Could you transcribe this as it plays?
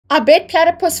I bet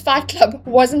Platypus Fight Club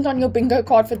wasn't on your bingo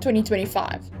card for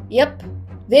 2025. Yep,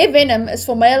 their venom is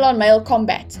for male-on-male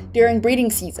combat during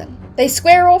breeding season. They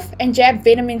square off and jab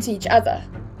venom into each other.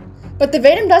 But the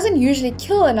venom doesn't usually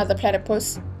kill another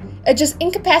platypus, it just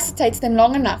incapacitates them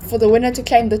long enough for the winner to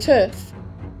claim the turf.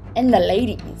 And the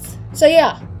ladies. So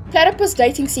yeah, platypus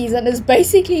dating season is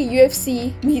basically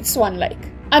UFC meets Swan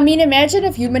Lake. I mean, imagine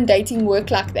if human dating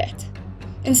worked like that.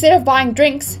 Instead of buying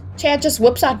drinks, Chad just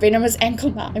whips out venomous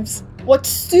ankle knives. What's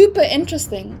super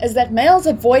interesting is that males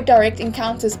avoid direct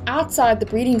encounters outside the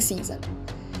breeding season.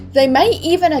 They may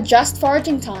even adjust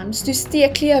foraging times to steer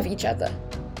clear of each other.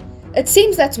 It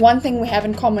seems that's one thing we have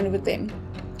in common with them.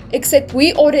 Except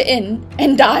we order in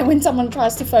and die when someone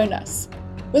tries to phone us.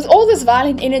 With all this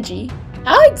violent energy,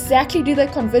 how exactly do they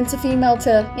convince a female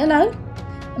to,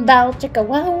 bow chicka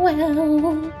wow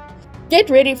wow? Get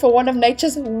ready for one of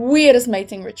nature's weirdest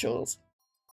mating rituals.